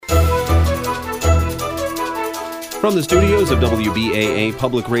From the studios of WBAA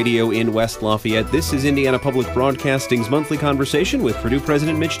Public Radio in West Lafayette, this is Indiana Public Broadcasting's monthly conversation with Purdue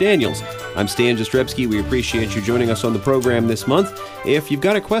President Mitch Daniels. I'm Stan Jastrzebski. We appreciate you joining us on the program this month. If you've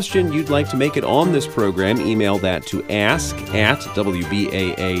got a question you'd like to make it on this program, email that to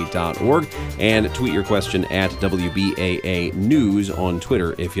ask@wbaa.org and tweet your question at WBAA News on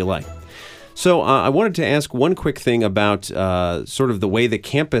Twitter if you like. So I wanted to ask one quick thing about sort of the way the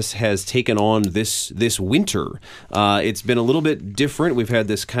campus has taken on this winter. It's been a little bit different. We've had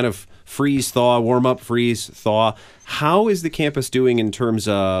this kind of freeze-thaw, warm-up, freeze-thaw. How is the campus doing in terms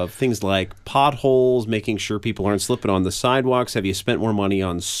of things like potholes, making sure people aren't slipping on the sidewalks? Have you spent more money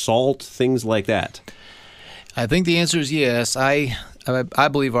on salt, things like that? I think the answer is yes. I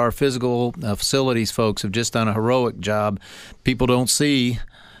believe our physical facilities folks have just done a heroic job. People don't see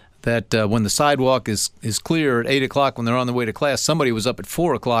that when the sidewalk is clear at 8 o'clock when they're on their way to class, somebody was up at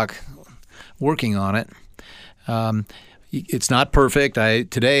 4 o'clock working on it. It's not perfect.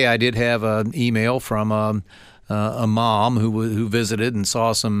 Today I did have an email from a mom who visited and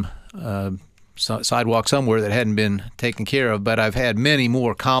saw some sidewalk somewhere that hadn't been taken care of, but I've had many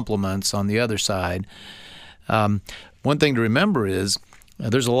more compliments on the other side. One thing to remember is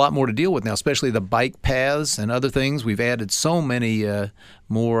there's a lot more to deal with now, especially the bike paths and other things. We've added so many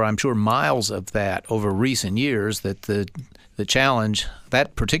more, I'm sure, miles of that over recent years that the challenge,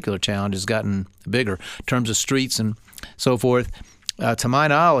 that particular challenge, has gotten bigger in terms of streets and so forth. To my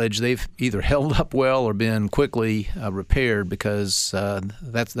knowledge, they've either held up well or been quickly repaired because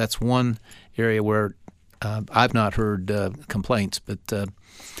that's one area where I've not heard complaints. But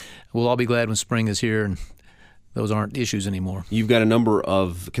we'll all be glad when spring is here and those aren't issues anymore. You've got a number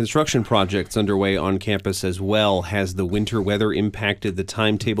of construction projects underway on campus as well. Has the winter weather impacted the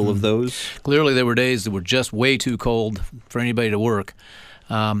timetable of those? Clearly, there were days that were just way too cold for anybody to work.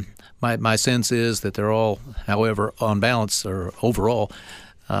 My sense is that they're all, however, on balance or overall,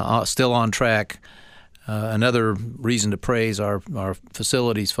 still on track. Another reason to praise our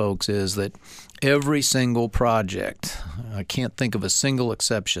facilities folks is that every single project, I can't think of a single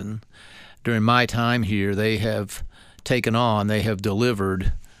exception, during my time here, they have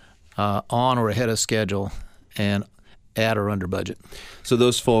delivered on or ahead of schedule and at or under budget. So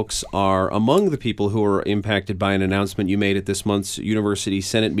those folks are among the people who are impacted by an announcement you made at this month's University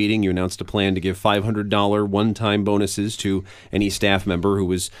Senate meeting. You announced a plan to give $500 one-time bonuses to any staff member who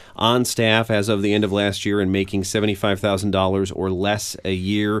was on staff as of the end of last year and making $75,000 or less a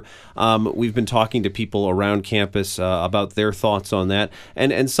year. We've been talking to people around campus about their thoughts on that,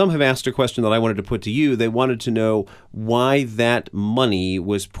 and some have asked a question that I wanted to put to you. They wanted to know why that money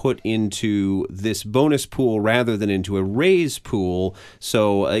was put into this bonus pool rather than into a raise pool.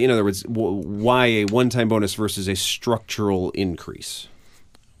 So, in other words, why a one-time bonus versus a structural increase?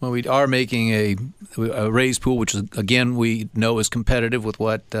 Well, we are making a raise pool, which, again, we know is competitive with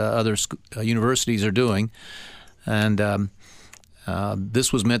what other universities are doing. And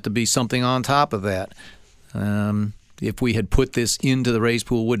this was meant to be something on top of that. If we had put this into the raise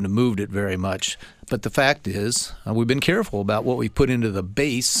pool, wouldn't have moved it very much. But the fact is, we've been careful about what we put into the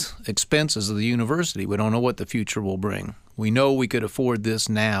base expenses of the university. We don't know what the future will bring. We know we could afford this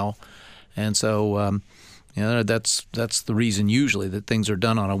now, and so that's the reason usually that things are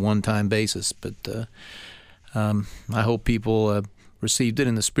done on a one-time basis. But I hope people received it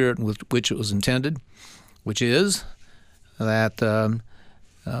in the spirit with which it was intended, which is that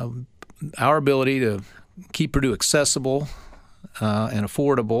our ability to keep Purdue accessible and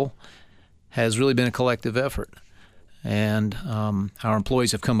affordable has really been a collective effort. And our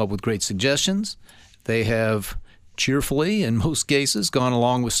employees have come up with great suggestions. They have cheerfully, in most cases, gone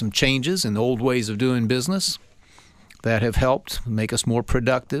along with some changes in the old ways of doing business that have helped make us more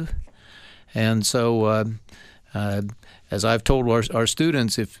productive. And so, as I've told our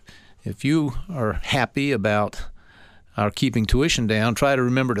students, if you are happy about our keeping tuition down, try to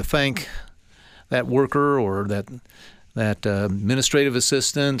remember to thank that worker or that administrative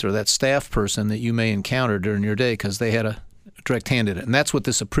assistant or that staff person that you may encounter during your day, because they had a direct hand in it. And that's what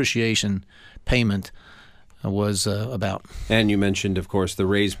this appreciation payment was about. And you mentioned, of course, the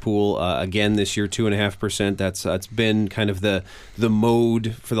raise pool again this year, 2.5%. That's been kind of the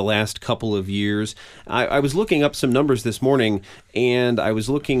mode for the last couple of years. I was looking up some numbers this morning, and I was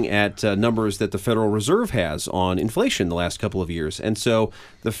looking at numbers that the Federal Reserve has on inflation the last couple of years. And so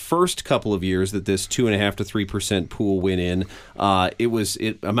the first couple of years that this 2.5% to 3% pool went in,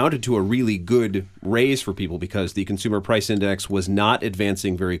 it amounted to a really good raise for people because the consumer price index was not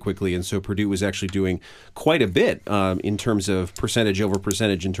advancing very quickly, and so Purdue was actually doing quite quite a bit in terms of percentage over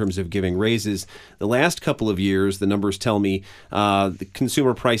percentage in terms of giving raises. The last couple of years, the numbers tell me the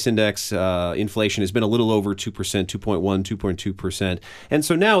consumer price index inflation has been a little over 2%, 2.1, 2.2%. And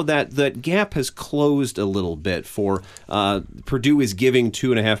so now that gap has closed a little bit for Purdue is giving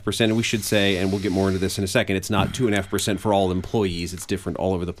 2.5%. And we should say, and we'll get more into this in a second, it's not 2.5% for all employees. It's different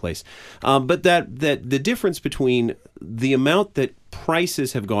all over the place. But that the difference between the amount that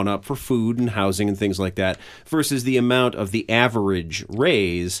prices have gone up for food and housing and things like that versus the amount of the average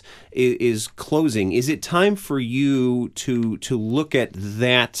raise is closing. Is it time for you to look at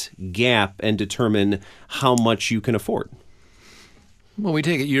that gap and determine how much you can afford? Well, we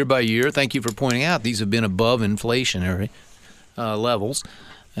take it year by year. Thank you for pointing out these have been above inflationary levels,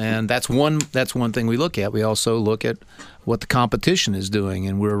 and that's one thing we look at. We also look at what the competition is doing,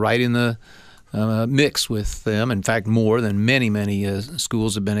 and we're right in the mix with them. In fact, more than many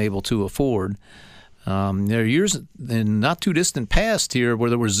schools have been able to afford. There are years in not too distant past here where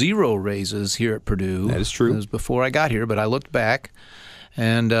there were zero raises here at Purdue. That is true. It was before I got here, but I looked back,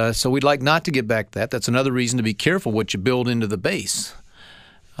 and so we'd like not to get back that. That's another reason to be careful what you build into the base.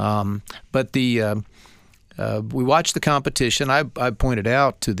 But we watched the competition. I pointed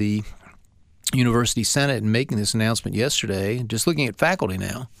out to the University Senate in making this announcement yesterday, just looking at faculty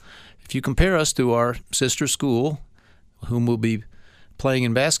now. If you compare us to our sister school, whom we'll be playing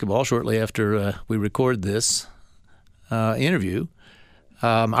in basketball shortly after we record this interview,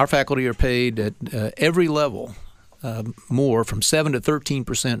 our faculty are paid at every level more, from 7 to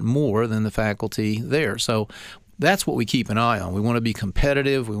 13% more than the faculty there. So that's what we keep an eye on. We want to be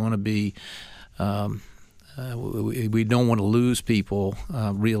competitive. We want to be we don't want to lose people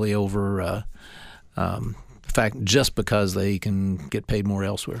really over fact, just because they can get paid more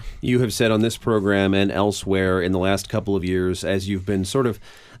elsewhere. You have said on this program and elsewhere in the last couple of years, as you've been sort of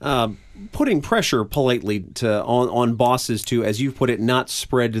putting pressure politely on bosses to, as you've put it, not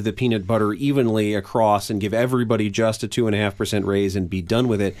spread the peanut butter evenly across and give everybody just a 2.5% raise and be done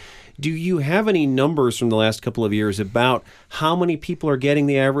with it. Do you have any numbers from the last couple of years about how many people are getting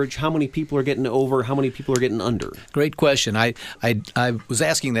the average, how many people are getting over, how many people are getting under? Great question. I was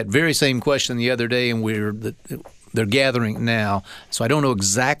asking that very same question the other day, and they're gathering now. So I don't know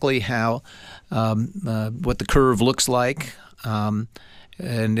exactly how what the curve looks like.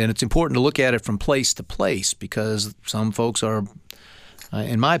 And it's important to look at it from place to place, because some folks are,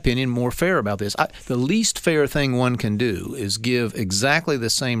 in my opinion, more fair about this. The least fair thing one can do is give exactly the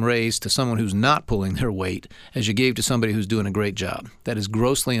same raise to someone who's not pulling their weight as you gave to somebody who's doing a great job. That is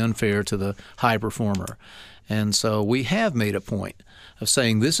grossly unfair to the high performer. And so we have made a point of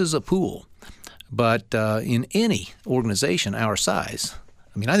saying this is a pool. But in any organization our size,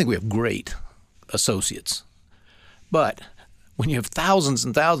 I mean, I think we have great associates. But when you have thousands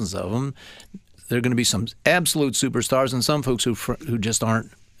and thousands of them, there are going to be some absolute superstars and some folks who just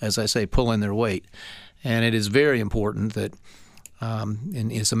aren't, as I say, pulling their weight. And it is very important that,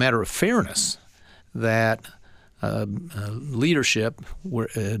 and it's a matter of fairness, that leadership,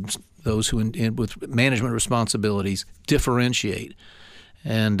 those who with management responsibilities, differentiate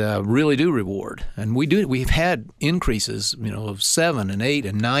and really do reward. And we've had increases, of 7 and 8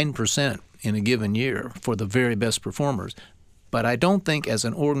 and 9% in a given year for the very best performers. But I don't think as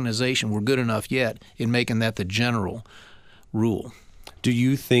an organization we're good enough yet in making that the general rule. Do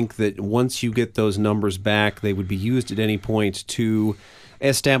you think that once you get those numbers back, they would be used at any point to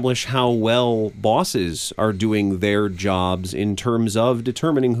establish how well bosses are doing their jobs in terms of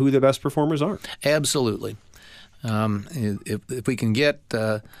determining who the best performers are? Absolutely. If we can get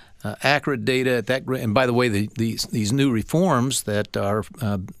accurate data at that, and by the way, these new reforms that are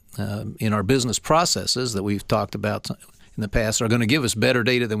in our business processes that we've talked about in the past are going to give us better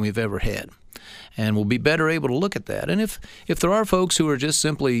data than we've ever had, and we'll be better able to look at that. And if there are folks who are just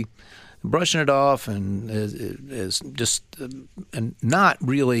simply brushing it off and and not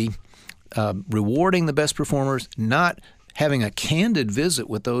really rewarding the best performers, not having a candid visit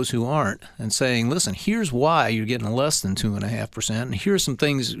with those who aren't, and saying, listen, here's why you're getting less than 2.5%, and here's some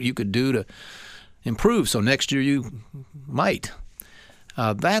things you could do to improve so next year you might.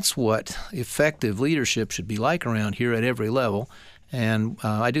 That's what effective leadership should be like around here at every level. And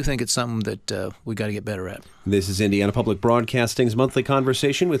I do think it's something that we got to get better at. This is Indiana Public Broadcasting's monthly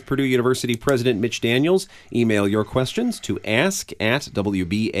conversation with Purdue University President Mitch Daniels. Email your questions to ask@wbaa.org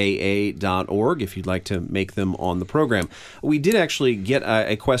if you'd like to make them on the program. We did actually get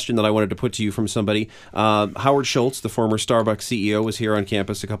a question that I wanted to put to you from somebody. Howard Schultz, the former Starbucks CEO, was here on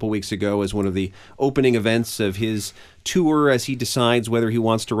campus a couple weeks ago as one of the opening events of his tour as he decides whether he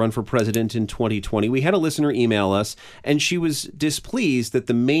wants to run for president in 2020. We had a listener email us, and she was displeased that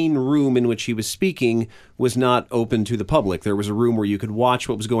the main room in which he was speaking was not open to the public. There was a room where you could watch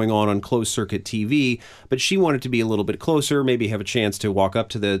what was going on closed-circuit TV, but she wanted to be a little bit closer, maybe have a chance to walk up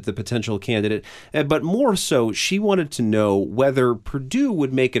to the potential candidate. But more so, she wanted to know whether Purdue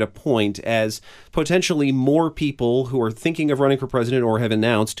would make it a point as potentially more people who are thinking of running for president or have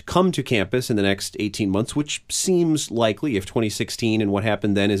announced come to campus in the next 18 months, which seems likely if 2016 and what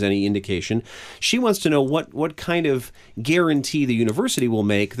happened then is any indication. She wants to know what kind of guarantee the university will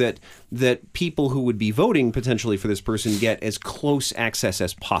make that people who would be voting potentially for this person get as close access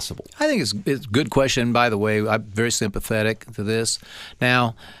as possible. I think it's a good question. By the way, I'm very sympathetic to this.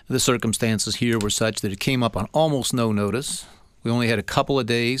 Now, the circumstances here were such that it came up on almost no notice. We only had a couple of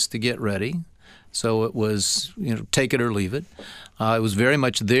days to get ready. So it was, take it or leave it. It was very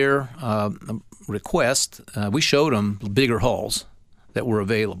much their request. We showed them bigger halls that were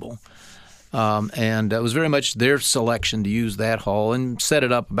available. And it was very much their selection to use that hall and set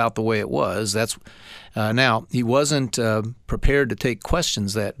it up about the way it was. Now, he wasn't prepared to take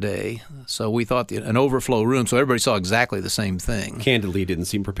questions that day, so we thought an overflow room, so everybody saw exactly the same thing. Candidly, didn't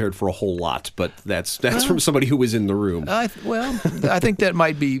seem prepared for a whole lot, but that's from somebody who was in the room. I think that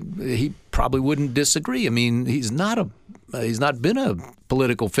might be. He probably wouldn't disagree. I mean, he's not been a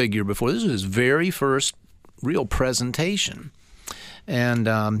political figure before. This is his very first real presentation.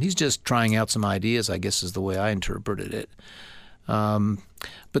 And he's just trying out some ideas, I guess is the way I interpreted it.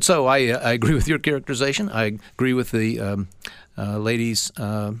 But so I agree with your characterization. I agree with the lady's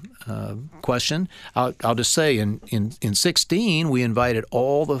question. I'll just say in 16, we invited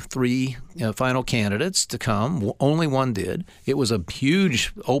all the three final candidates to come. Only one did. It was a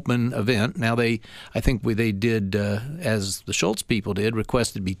huge open event. Now they did, as the Schultz people did,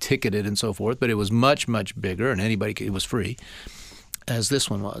 requested to be ticketed and so forth, but it was much, much bigger, and it was free, as this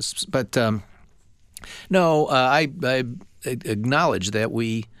one was. But no, I acknowledge that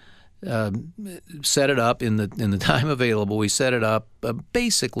we set it up in the time available. We set it up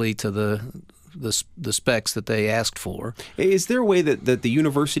basically to the specs that they asked for. Is there a way that the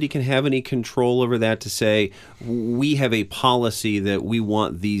university can have any control over that, to say we have a policy that we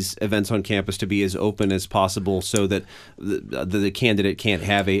want these events on campus to be as open as possible so that the candidate can't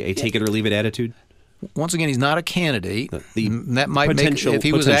have a take it or leave it attitude? Once again, he's not a candidate. That might make, if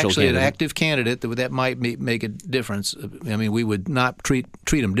he was actually an active candidate, that might make a difference. I mean, we would not treat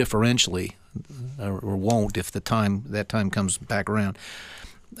him differentially, or won't if that time comes back around.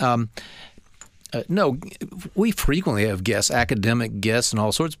 No, we frequently have guests, academic guests, and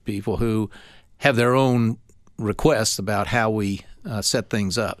all sorts of people who have their own requests about how we set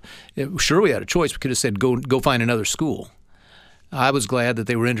things up. Sure, we had a choice. We could have said, go find another school. I was glad that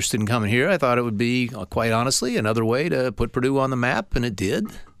they were interested in coming here. I thought it would be, quite honestly, another way to put Purdue on the map, and it did.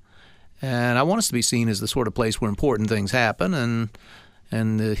 And I want us to be seen as the sort of place where important things happen,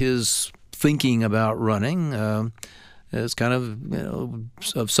 and his thinking about running is kind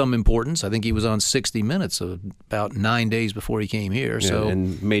of some importance. I think he was on 60 Minutes about 9 days before he came here. So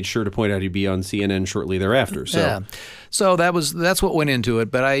and made sure to point out he'd be on CNN shortly thereafter. So. Yeah. So that's what went into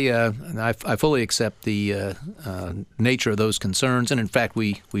it. But I fully accept the nature of those concerns, and in fact,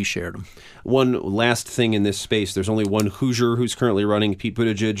 we shared them. One last thing in this space: there's only one Hoosier who's currently running, Pete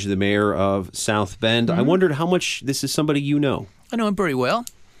Buttigieg, the mayor of South Bend. Mm-hmm. I wondered how much this is somebody you know. I know him pretty well.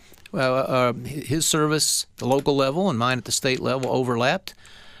 Well, his service at the local level and mine at the state level overlapped.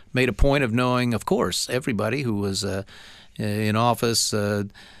 Made a point of knowing, of course, everybody who was in office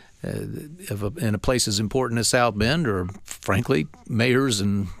in a place as important as South Bend, or frankly, mayors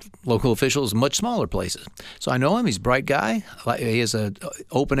and local officials in much smaller places. So I know him. He's a bright guy. He has an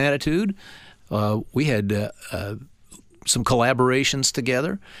open attitude. We had some collaborations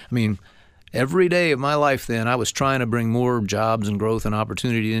together. I mean, every day of my life then, I was trying to bring more jobs and growth and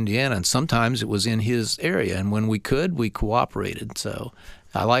opportunity to Indiana, and sometimes it was in his area. And when we could, we cooperated. So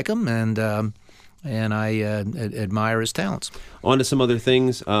I like him, and I admire his talents. On to some other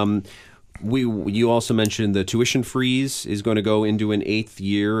things. You also mentioned the tuition freeze is going to go into an 8th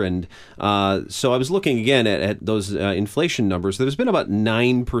year, and so I was looking again at those inflation numbers. There's been about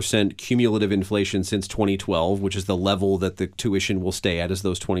 9% cumulative inflation since 2012, which is the level that the tuition will stay at, is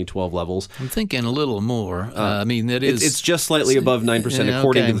those 2012 levels. I'm thinking a little more. I mean, it's just slightly above 9%,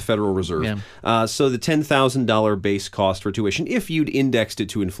 according to the Federal Reserve. Yeah. So the $10,000 base cost for tuition, if you'd indexed it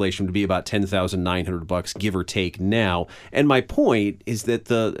to inflation, would be about $10,900, give or take now. And my point is that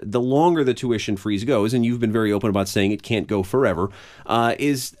the longer the the tuition freeze goes, and you've been very open about saying it can't go forever,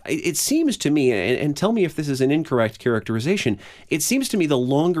 it seems to me, and tell me if this is an incorrect characterization, it seems to me the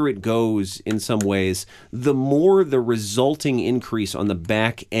longer it goes in some ways, the more the resulting increase on the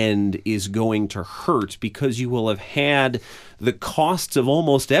back end is going to hurt, because you will have had the costs of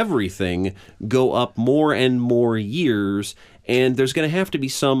almost everything go up more and more years, and there's going to have to be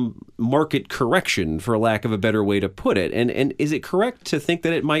some market correction, for lack of a better way to put it. And is it correct to think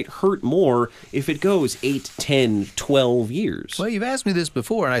that it might hurt more if it goes 8, 10, 12 years? Well, you've asked me this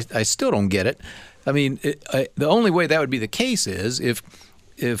before, and I still don't get it. I mean, the only way that would be the case is if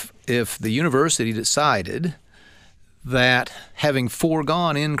the university decided that, having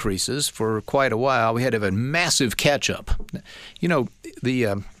foregone increases for quite a while, we had to have a massive catch-up. You know,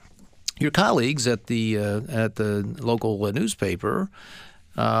 your colleagues at the local newspaper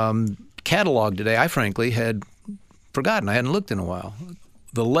catalog today, I frankly had forgotten. I hadn't looked in a while.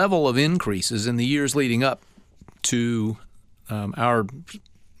 The level of increases in the years leading up to our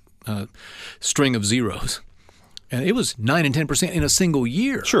string of zeros. And it was 9 and 10% in a single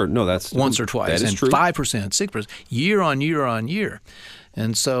year. Sure, no, that's once or twice, that is and true. 5%, 6%, year on year on year.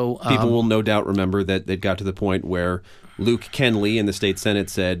 And so people will no doubt remember that it got to the point where Luke Kenley in the state Senate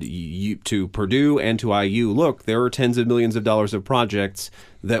said to Purdue and to IU, look, there are tens of millions of dollars of projects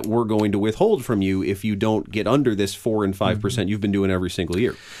that we're going to withhold from you if you don't get under this 4 and 5% you've been doing every single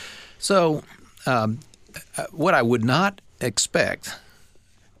year. So what I would not expect,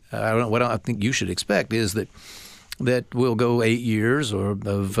 what I think you should expect, is that we'll go 8 years or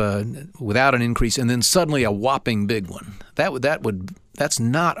without an increase, and then suddenly a whopping big one. That's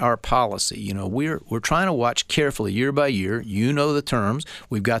not our policy. You know, we're trying to watch carefully year by year. You know the terms.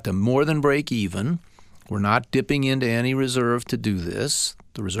 We've got to more than break even. We're not dipping into any reserve to do this.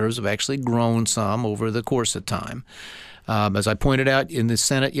 The reserves have actually grown some over the course of time. As I pointed out in the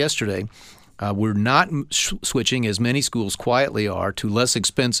Senate yesterday, we're not switching, as many schools quietly are, to less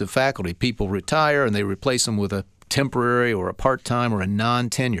expensive faculty. People retire and they replace them with a temporary or a part-time or a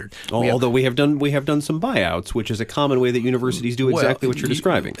non-tenured. Although we have done some buyouts, which is a common way that universities do exactly what you're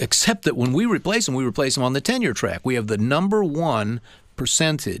describing. Except that when we replace them on the tenure track. We have the number one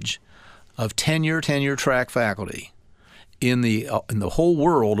percentage of tenure track faculty in the whole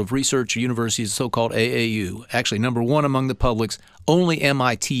world of research universities, so-called AAU. Actually, number one among the publics. Only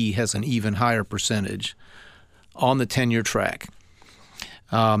MIT has an even higher percentage on the tenure track.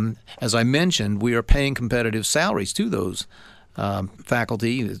 As I mentioned, we are paying competitive salaries to those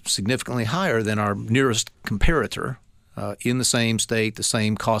faculty, significantly higher than our nearest comparator in the same state, the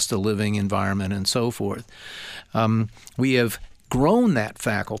same cost of living environment, and so forth. We have grown that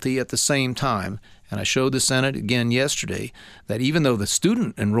faculty at the same time, and I showed the Senate again yesterday that even though the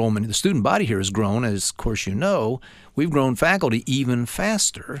student enrollment, the student body here has grown, as of course you know, we've grown faculty even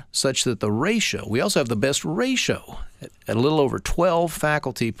faster, such that the ratio, we also have the best ratio at a little over 12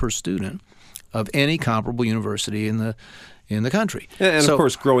 faculty per student of any comparable university in the country. And of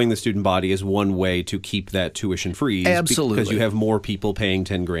course, growing the student body is one way to keep that tuition free. Absolutely. Because you have more people paying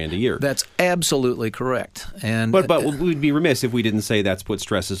 $10,000 a year. That's absolutely correct. And But we'd be remiss if we didn't say that's put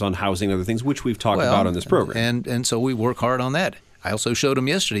stresses on housing and other things, which we've talked about on this program. And so we work hard on that. I also showed them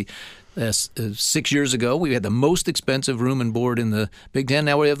yesterday. 6 years ago, we had the most expensive room and board in the Big Ten.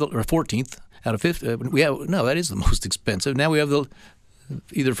 Now we have the 14th out of 50. That is the most expensive. Now we have the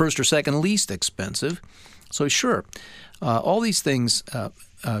either first or second least expensive. So sure, all these things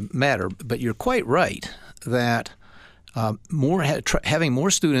matter. But you're quite right that having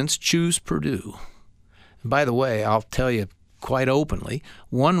more students choose Purdue. And by the way, I'll tell you quite openly,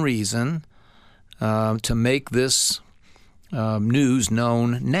 one reason to make this news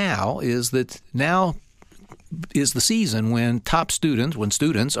known now is that now is the season when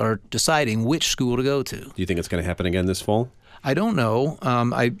students are deciding which school to go to. Do you think it's going to happen again this fall? I don't know.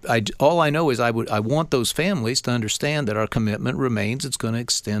 All I know is I want those families to understand that our commitment remains. It's going to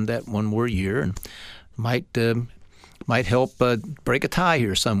extend that one more year and might help break a tie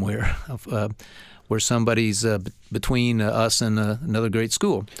here somewhere where somebody's between us and another great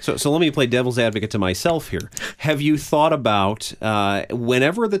school. So let me play devil's advocate to myself here. Have you thought about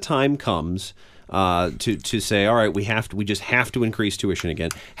whenever the time comes to say, all right, we just have to increase tuition again.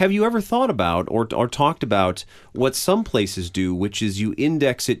 Have you ever thought about or talked about what some places do, which is you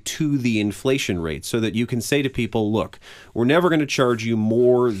index it to the inflation rate so that you can say to people, look, we're never going to charge you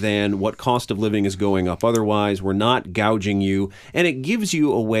more than what cost of living is going up. Otherwise, we're not gouging you. And it gives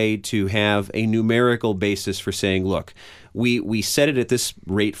you a way to have a numerical basis for saying, look, we set it at this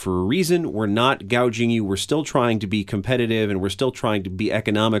rate for a reason. We're not gouging you. We're still trying to be competitive, and we're still trying to be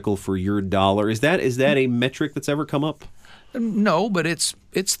economical for your dollar. Is that a metric that's ever come up? No, but it's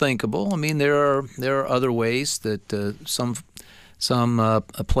thinkable. I mean, there are other ways that some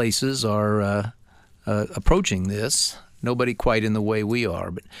places are approaching this. Nobody quite in the way we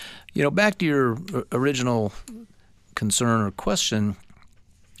are. But back to your original concern or question.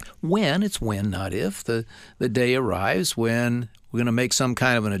 It's when, not if, the day arrives when we're going to make some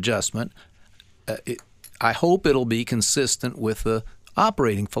kind of an adjustment. I hope it'll be consistent with the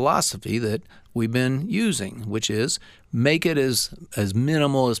operating philosophy that we've been using, which is make it as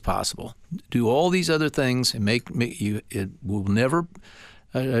minimal as possible. Do all these other things and it will never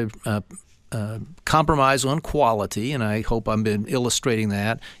compromise on quality, and I hope I've been illustrating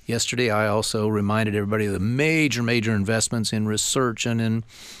that. Yesterday I also reminded everybody of the major investments in research and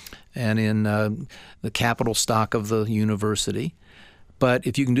in the capital stock of the university. But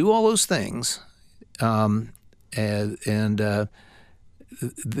if you can do all those things, then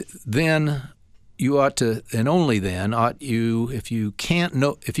you ought to, and only then ought you, if you can't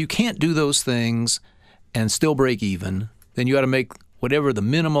do those things and still break even, then you ought to make whatever the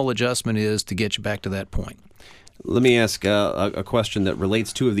minimal adjustment is to get you back to that point. Let me ask a question that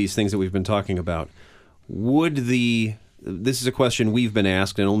relates to two of these things that we've been talking about. This is a question we've been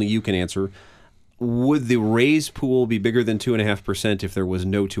asked and only you can answer. Would the raise pool be bigger than 2.5% if there was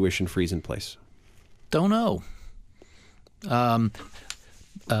no tuition freeze in place? Don't know. But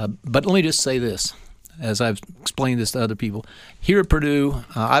let me just say this, as I've explained this to other people. Here at Purdue,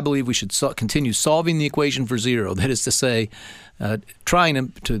 I believe we should continue solving the equation for zero. That is to say,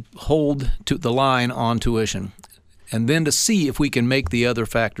 trying to hold to the line on tuition, and then to see if we can make the other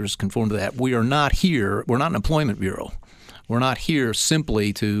factors conform to that. We're not an employment bureau. We're not here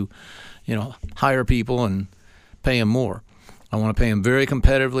simply to, hire people and pay them more. I want to pay them very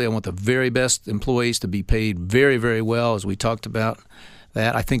competitively. I want the very best employees to be paid very, very well, as we talked about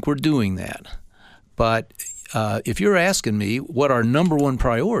that. I think we're doing that. But if you're asking me what our number one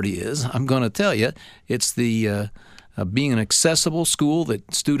priority is, I'm going to tell you it's the being an accessible school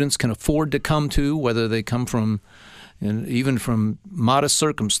that students can afford to come to, whether they come from even from modest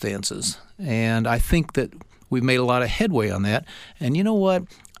circumstances. And I think that we've made a lot of headway on that. And you know what?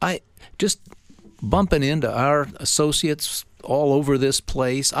 I just bumping into our associates all over this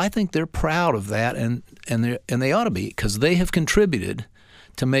place, I think they're proud of that, and they ought to be, because they have contributed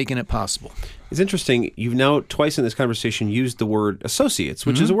to making it possible. It's interesting. You've now twice in this conversation used the word associates,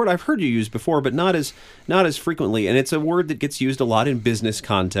 which is a word I've heard you use before, but not as frequently. And it's a word that gets used a lot in business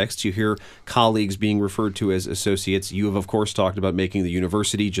contexts. You hear colleagues being referred to as associates. You have, of course, talked about making the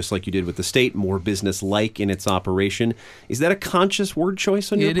university, just like you did with the state, more business-like in its operation. Is that a conscious word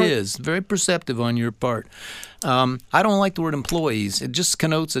choice on your part? It is. Very perceptive on your part. I don't like the word employees. It just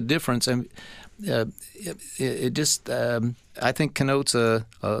connotes a difference. It just, I think, connotes a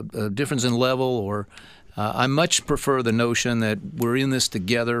difference in level, or I much prefer the notion that we're in this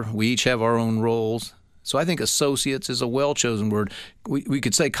together. We each have our own roles. So I think associates is a well-chosen word. We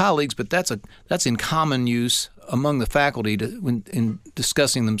could say colleagues, but that's in common use among the faculty in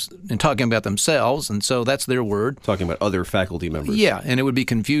discussing them and talking about themselves, and so that's their word. Talking about other faculty members. Yeah, and it would be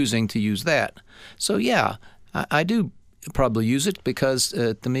confusing to use that. So yeah, I do probably use it because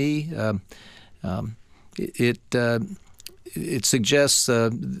to me it suggests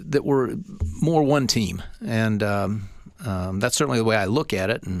that we're more one team, and that's certainly the way I look at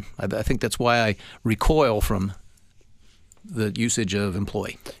it, and I think that's why I recoil from the usage of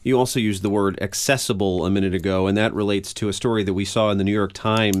employee. You also used the word accessible a minute ago, and that relates to a story that we saw in the New York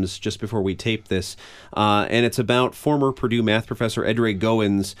Times just before we taped this, and it's about former Purdue math professor Edre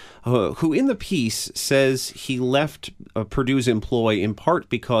Goins, who in the piece says he left Purdue's employ in part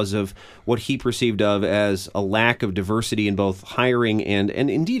because of what he perceived of as a lack of diversity in both hiring and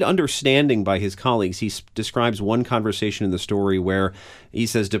indeed understanding by his colleagues. He describes one conversation in the story where he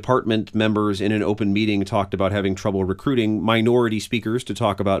says department members in an open meeting talked about having trouble recruiting minority speakers to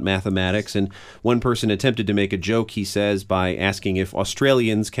talk about mathematics, and one person attempted to make a joke, he says, by asking if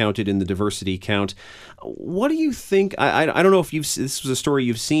Australians counted in the diversity count. What do you think? I don't know if this was a story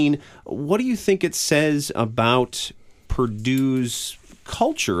you've seen. What do you think it says about Purdue's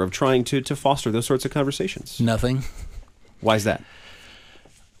culture of trying to foster those sorts of conversations? Nothing. Why is that?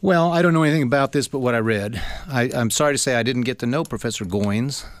 Well, I don't know anything about this but what I read. I'm sorry to say I didn't get to know Professor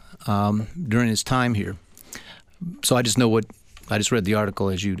Goins during his time here. So I just read the article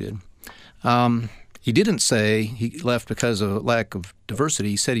as you did. He didn't say he left because of a lack of diversity.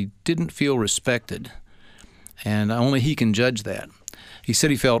 He said he didn't feel respected, and only he can judge that. He said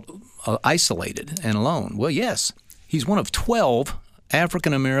he felt isolated and alone. Well, yes, he's one of 12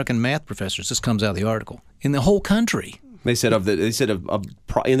 African-American math professors, this comes out of the article, in the whole country. They said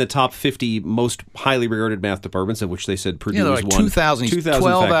in the top 50 most highly regarded math departments, of which they said Purdue was one. 2,000.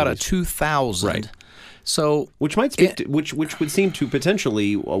 12 out of 2,000. Right. So, which might speak to, which would seem to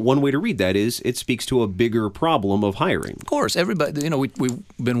potentially one way to read that is it speaks to a bigger problem of hiring. Of course, everybody. We've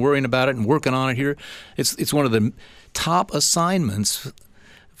been worrying about it and working on it here. It's one of the top assignments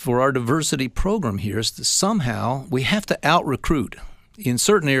for our diversity program here. Is that somehow we have to out-recruit in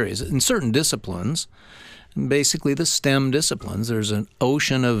certain areas, in certain disciplines. Basically, the STEM disciplines. There's an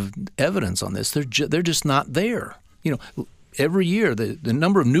ocean of evidence on this. They're just not there. Every year, the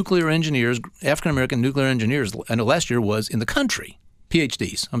number of nuclear engineers, African-American nuclear engineers, I know last year was in the country,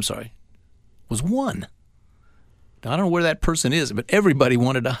 PhDs, was one. Now, I don't know where that person is, but everybody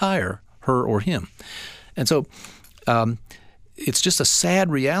wanted to hire her or him. And so it's just a sad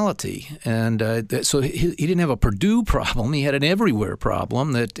reality. And so he didn't have a Purdue problem. He had an everywhere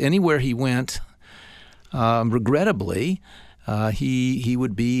problem that anywhere he went, regrettably, he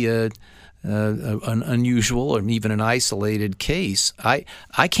would be an unusual or even an isolated case. I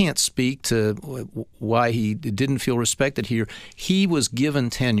can't speak to why he didn't feel respected here. He was given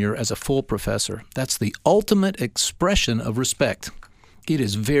tenure as a full professor. That's the ultimate expression of respect. It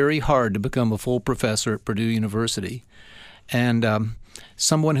is very hard to become a full professor at Purdue University. And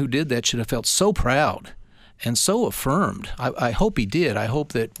someone who did that should have felt so proud and so affirmed. I hope he did. I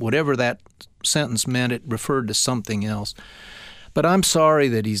hope that whatever that sentence meant, it referred to something else. But I'm sorry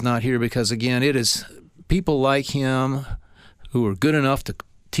that he's not here because, again, it is people like him who are good enough to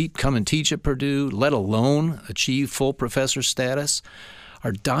come and teach at Purdue, let alone achieve full professor status,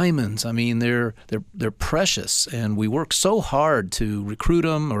 are diamonds. I mean, they're precious, and we work so hard to recruit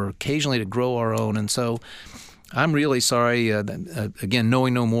them or occasionally to grow our own. And so I'm really sorry, again,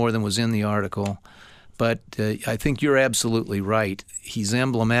 knowing no more than was in the article. But I think you're absolutely right. He's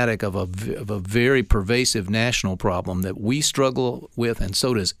emblematic of a very pervasive national problem that we struggle with, and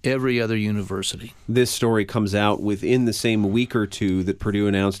so does every other university. This story comes out within the same week or two that Purdue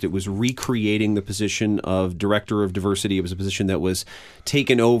announced it was recreating the position of Director of Diversity. It was a position that was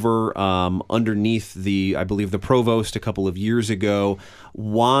taken over underneath I believe, the provost a couple of years ago.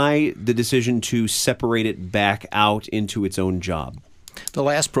 Why the decision to separate it back out into its own job? The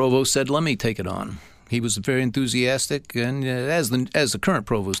last provost said, let me take it on. He was very enthusiastic, and as the current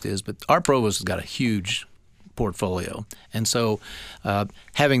provost is, but our provost has got a huge portfolio. And so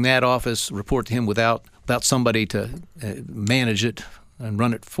having that office report to him without somebody to manage it and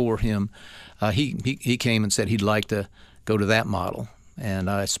run it for him, he came and said he'd like to go to that model, and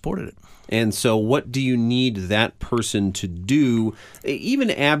I supported it. And so what do you need that person to do, even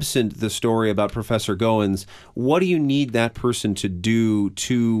absent the story about Professor Goins, what do you need that person to do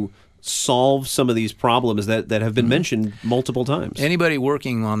to solve some of these problems that have been mentioned multiple times? Anybody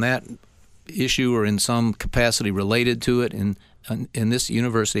working on that issue or in some capacity related to it in this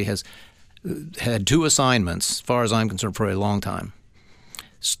university has had two assignments, as far as I'm concerned, for a long time.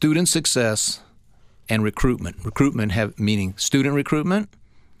 Student success and recruitment. Recruitment meaning student recruitment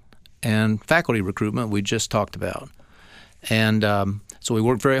and faculty recruitment we just talked about. And so we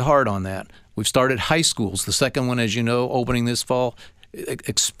worked very hard on that. We've started high schools. The second one, as you know, opening this fall,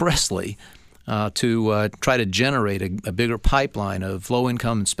 expressly to try to generate a bigger pipeline of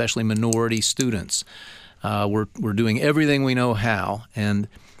low-income and especially minority students. We're doing everything we know how, and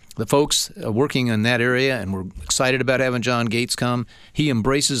the folks working in that area, and we're excited about having John Gates come, he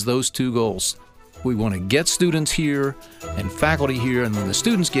embraces those two goals. We want to get students here and faculty here, and when the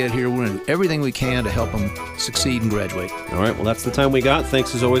students get here, we're going to do everything we can to help them succeed and graduate. All right, well, that's the time we got.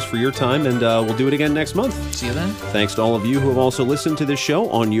 Thanks, as always, for your time, and we'll do it again next month. See you then. Thanks to all of you who have also listened to this show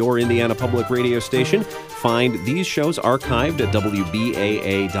on your Indiana Public Radio station. Find these shows archived at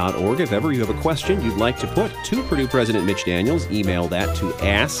WBAA.org. If ever you have a question you'd like to put to Purdue President Mitch Daniels, email that to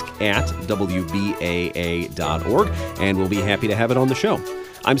ask@WBAA.org, and we'll be happy to have it on the show.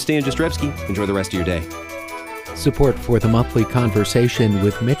 I'm Stan Jastrzebski. Enjoy the rest of your day. Support for the monthly conversation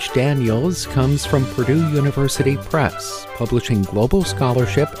with Mitch Daniels comes from Purdue University Press, publishing global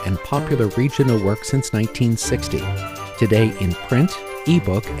scholarship and popular regional work since 1960. Today in print,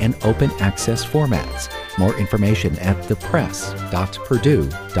 ebook, and open access formats. More information at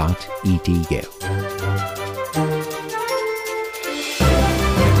thepress.purdue.edu.